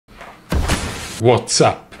What's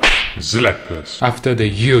up, Slappers? After the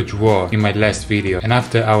huge war in my last video and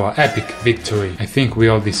after our epic victory, I think we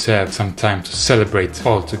all deserve some time to celebrate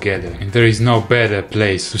all together. And there is no better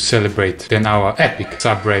place to celebrate than our epic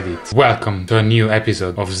subreddit. Welcome to a new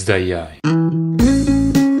episode of SDAIAY.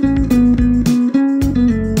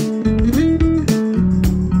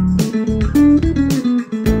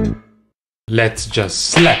 Let's just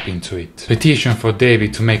slap into it. Petition for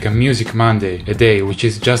David to make a Music Monday, a day which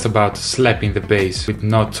is just about slapping the bass with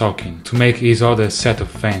no talking, to make his other set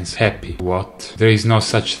of fans happy. What? There is no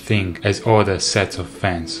such thing as other sets of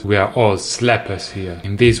fans. We are all slappers here,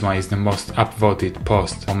 and this one is the most upvoted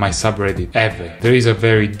post on my subreddit ever. There is a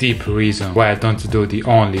very deep reason why I don't do the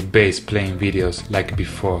only bass playing videos like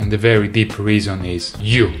before, and the very deep reason is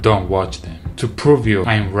you don't watch them. To prove you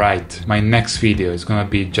I'm right, my next video is gonna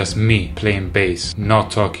be just me playing bass,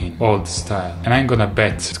 not talking, old style. And I'm gonna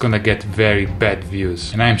bet it's gonna get very bad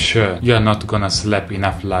views. And I'm sure you are not gonna slap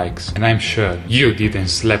enough likes. And I'm sure you didn't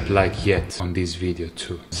slap like yet on this video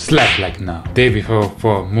too. Slap like now. David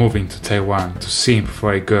 404 moving to Taiwan to simp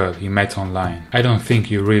for a girl he met online. I don't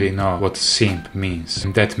think you really know what simp means.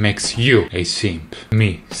 And that makes you a simp.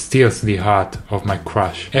 Me steals the heart of my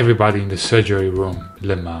crush. Everybody in the surgery room.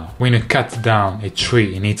 Lemao. When you cut down a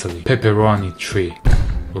tree in Italy, pepperoni tree.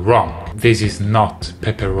 Wrong. This is not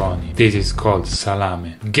pepperoni. This is called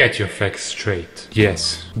salame. Get your facts straight.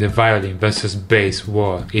 Yes, the violin versus bass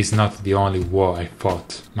war is not the only war I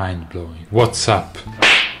fought. Mind blowing. What's up,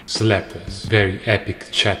 Slappers? Very epic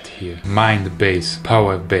chat here. Mind bass,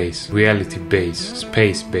 power bass, reality bass,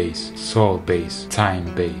 space bass, soul bass,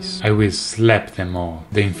 time bass. I will slap them all.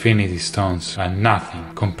 The Infinity Stones are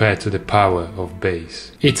nothing compared to the power of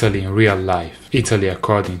bass. Italy in real life. Italy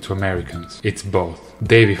according to Americans. It's both.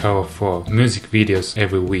 David 404 music videos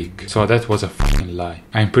every week. So that was a fucking lie.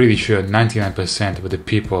 I'm pretty sure 99% of the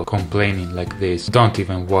people complaining like this don't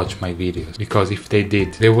even watch my videos, because if they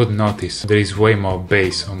did, they would notice there is way more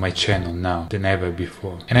bass on my channel now than ever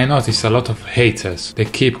before. And I noticed a lot of haters, they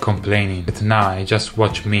keep complaining that now I just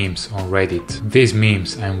watch memes on Reddit. These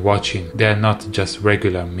memes I'm watching, they are not just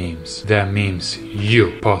regular memes. They are memes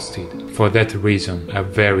you posted. For that reason, are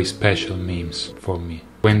very special memes for me.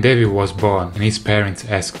 When David was born and his parents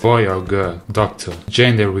asked boy or girl, doctor,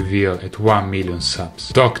 gender reveal at 1 million subs.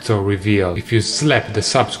 Doctor reveal if you slap the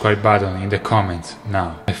subscribe button in the comments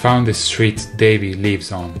now. I found the street David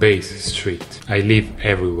lives on, Bass Street. I live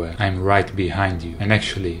everywhere. I'm right behind you, and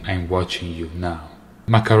actually I'm watching you now.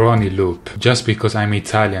 Macaroni loop. Just because I'm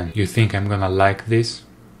Italian, you think I'm gonna like this?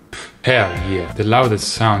 Hell yeah, the loudest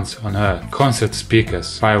sounds on earth, concert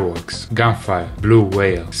speakers, fireworks, gunfire, blue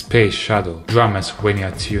whale, space shuttle, drummers when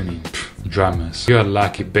you're tuning. Drummers, you're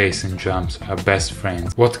lucky bass and drums are best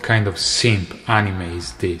friends. What kind of simp anime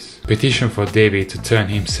is this? Petition for David to turn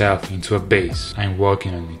himself into a bass. I'm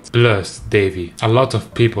working on it. Bless David. A lot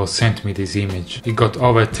of people sent me this image. It got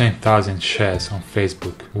over 10,000 shares on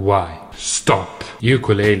Facebook. Why? Stop.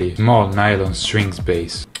 Ukulele, small nylon strings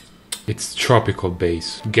bass. It's tropical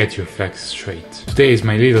bass. Get your facts straight. Today is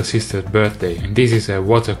my little sister's birthday, and this is a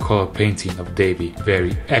watercolor painting of Davy.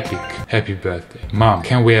 Very epic. Happy birthday. Mom,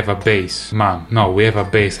 can we have a bass? Mom, no, we have a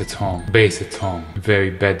bass at home. Bass at home. Very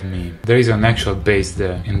bad meme. There is an actual bass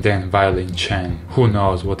there, and then violin Chan. Who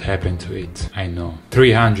knows what happened to it? I know.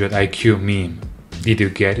 300 IQ meme. Did you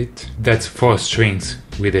get it? That's 4 strings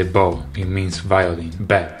with a bow. It means violin.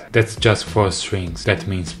 Bad. That's just 4 strings. That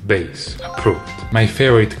means bass. Approved. My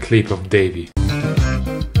favorite clip of Davy.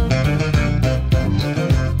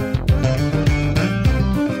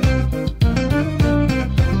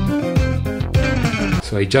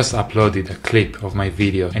 So I just uploaded a clip of my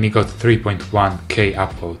video and it got 3.1k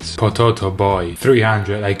upvotes. Potato boy,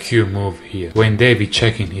 300 IQ move here. When Davy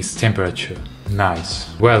checking his temperature.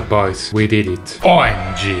 Nice. Well boys, we did it.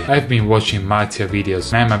 OMG! I've been watching Marzia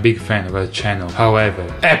videos and I'm a big fan of her channel. However,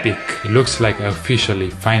 epic! It looks like I officially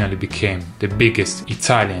finally became the biggest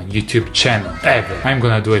Italian YouTube channel ever. I'm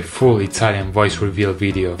gonna do a full Italian voice reveal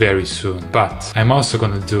video very soon. But I'm also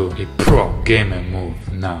gonna do a pro gamer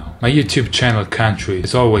move now. My YouTube channel country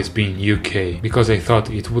has always been UK because I thought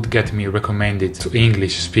it would get me recommended to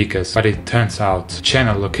English speakers, but it turns out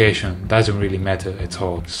channel location doesn't really matter at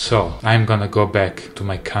all. So I'm gonna go back to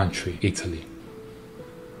my country, Italy.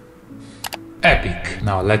 Epic.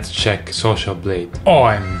 Now let's check Social Blade.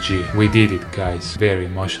 OMG, we did it guys. Very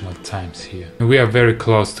emotional times here. We are very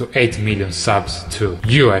close to 8 million subs too.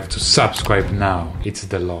 You have to subscribe now. It's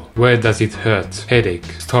the law. Where does it hurt? Headache,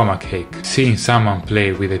 stomach ache, seeing someone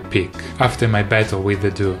play with a pick. After my battle with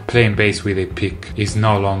the duo, playing bass with a pick is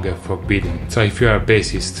no longer forbidden. So if you are a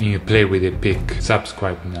bassist and you play with a pick,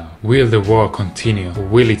 subscribe now. Will the war continue or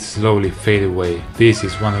will it slowly fade away? This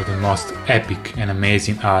is one of the most epic and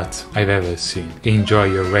amazing art I've ever seen. Enjoy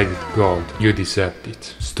your Reddit gold, you deserved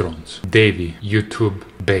it. Strons. Davey, YouTube,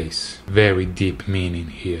 bass. Very deep meaning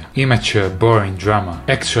here. Immature, boring drama.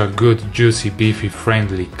 Extra good, juicy, beefy,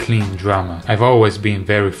 friendly, clean drama. I've always been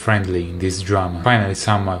very friendly in this drama. Finally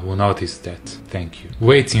someone who noticed that. Thank you.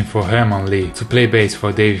 Waiting for Herman Lee to play bass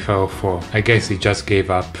for Davey 504. I guess he just gave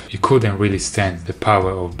up. He couldn't really stand the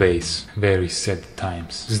power of bass. Very sad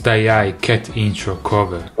times. SDAIAY cat intro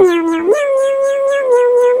cover.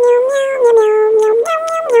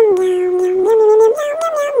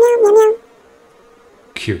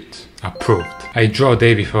 Cute. Approved. I draw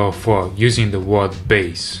Davey 404 using the word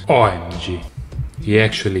bass. OMG. He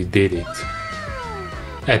actually did it.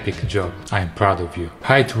 Epic job. I'm proud of you.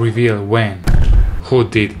 Height reveal when. Who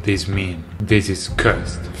did this meme? This is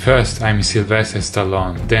cursed. First I'm Sylvester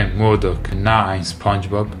Stallone, then Murdoch, and now I'm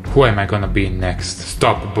SpongeBob. Who am I gonna be next?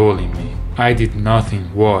 Stop bullying me. I did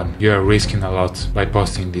nothing, Warren. You are risking a lot by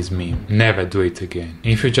posting this meme. Never do it again.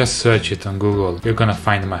 If you just search it on Google, you're gonna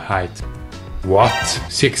find my height. What?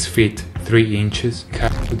 6 feet 3 inches?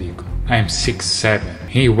 Carico. I am 6'7".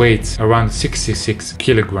 He weighs around 66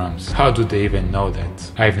 kilograms. How do they even know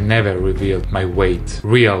that? I've never revealed my weight.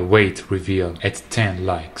 Real weight reveal at 10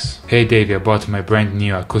 likes. Hey Davey, I bought my brand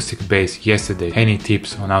new acoustic bass yesterday. Any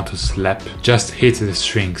tips on how to slap? Just hit the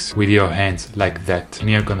strings with your hands like that and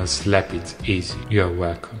you're gonna slap it easy. You're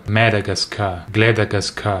welcome. Madagascar,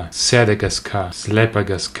 Gladagaskar, Sadagaskar,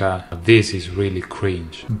 Slapagaskar. This is really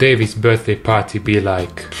cringe. Davey's birthday party be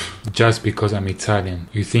like, just because I'm Italian,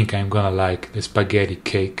 you think I'm gonna like the spaghetti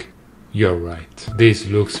cake? You're right. This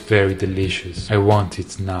looks very delicious. I want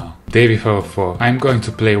it now. Davey 404. I'm going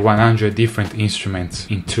to play 100 different instruments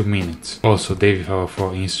in 2 minutes. Also Davey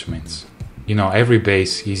 404 instruments. You know, every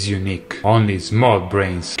bass is unique. Only small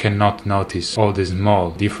brains cannot notice all the small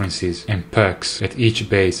differences and perks that each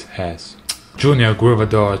bass has. Junior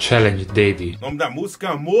Groovador Challenge Davey. O nome da música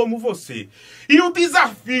é Amor, Amo Você. E o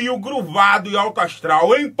desafio gruvado e alto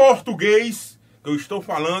astral em português que eu estou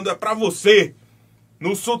falando é pra você.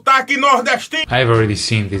 No sotaque nordestino. I've already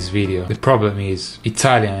seen this video. The problem is,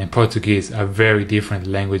 Italian and Portuguese are very different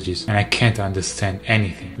languages and I can't understand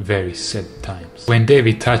anything. Very sad times. When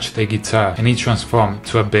Davey touched the guitar and it transformed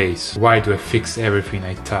to a bass, why do I fix everything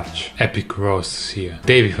I touch? Epic roasts here.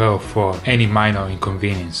 Davey 404, any minor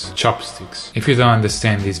inconvenience, chopsticks. If you don't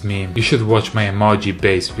understand this meme, you should watch my emoji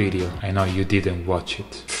bass video. I know you didn't watch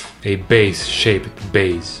it. A bass-shaped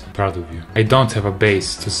bass. Proud of you. I don't have a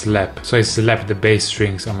bass to slap, so I slap the bass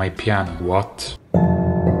strings on my piano. What?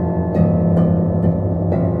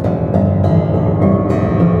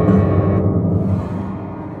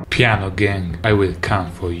 Piano gang, I will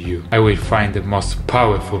come for you. I will find the most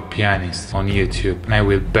powerful pianist on YouTube and I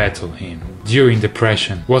will battle him. During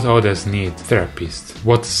depression, what others need? Therapist.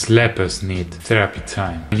 What slappers need? Therapy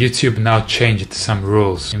time. YouTube now changed some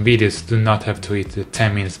rules and videos do not have to hit the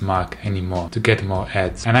 10-minute mark anymore to get more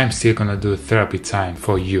ads. And I'm still gonna do therapy time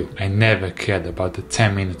for you. I never cared about the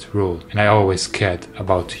 10-minute rule and I always cared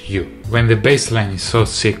about you. When the bassline is so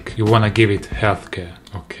sick, you wanna give it healthcare.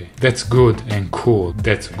 Okay, that's good and cool.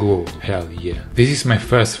 That's cool. Hell yeah. This is my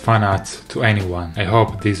first fan art to anyone. I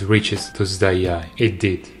hope this reaches to SDAIAY. It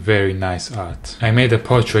did. Very nice art. I made a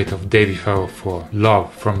portrait of Davey 404.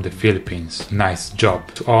 Love from the Philippines. Nice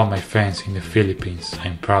job. To all my fans in the Philippines,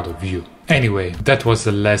 I'm proud of you. Anyway, that was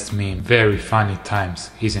the last meme. Very funny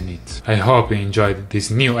times, isn't it? I hope you enjoyed this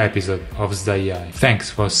new episode of SDAIAY. Thanks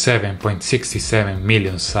for 7.67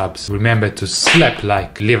 million subs. Remember to slap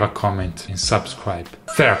like, leave a comment and subscribe.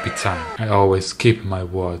 Therapy time. I always keep my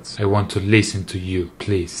words. I want to listen to you.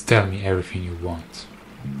 Please tell me everything you want.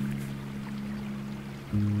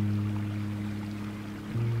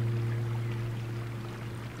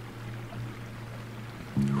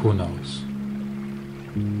 Who knows?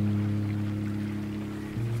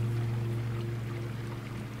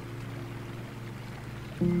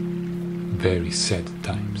 Very sad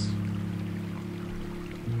times.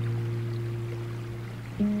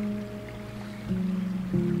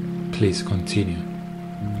 Please continue.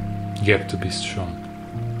 You have to be strong.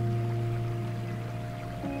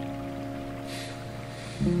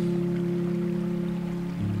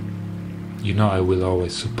 You know I will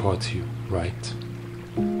always support you, right?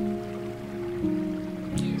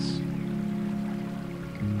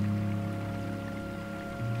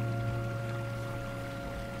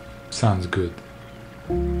 Sounds good.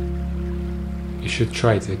 You should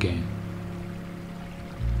try it again.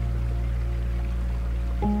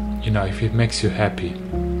 You know, if it makes you happy,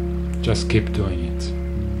 just keep doing it.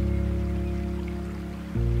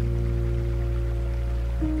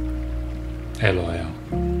 LOL.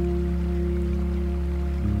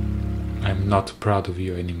 I'm not proud of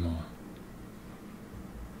you anymore.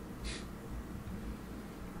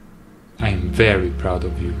 I'm very proud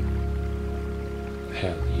of you.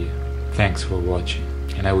 Hell yeah. Thanks for watching,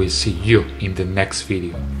 and I will see you in the next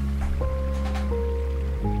video.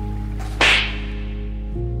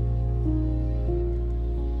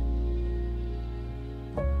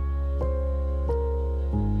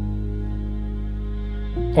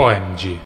 OMG.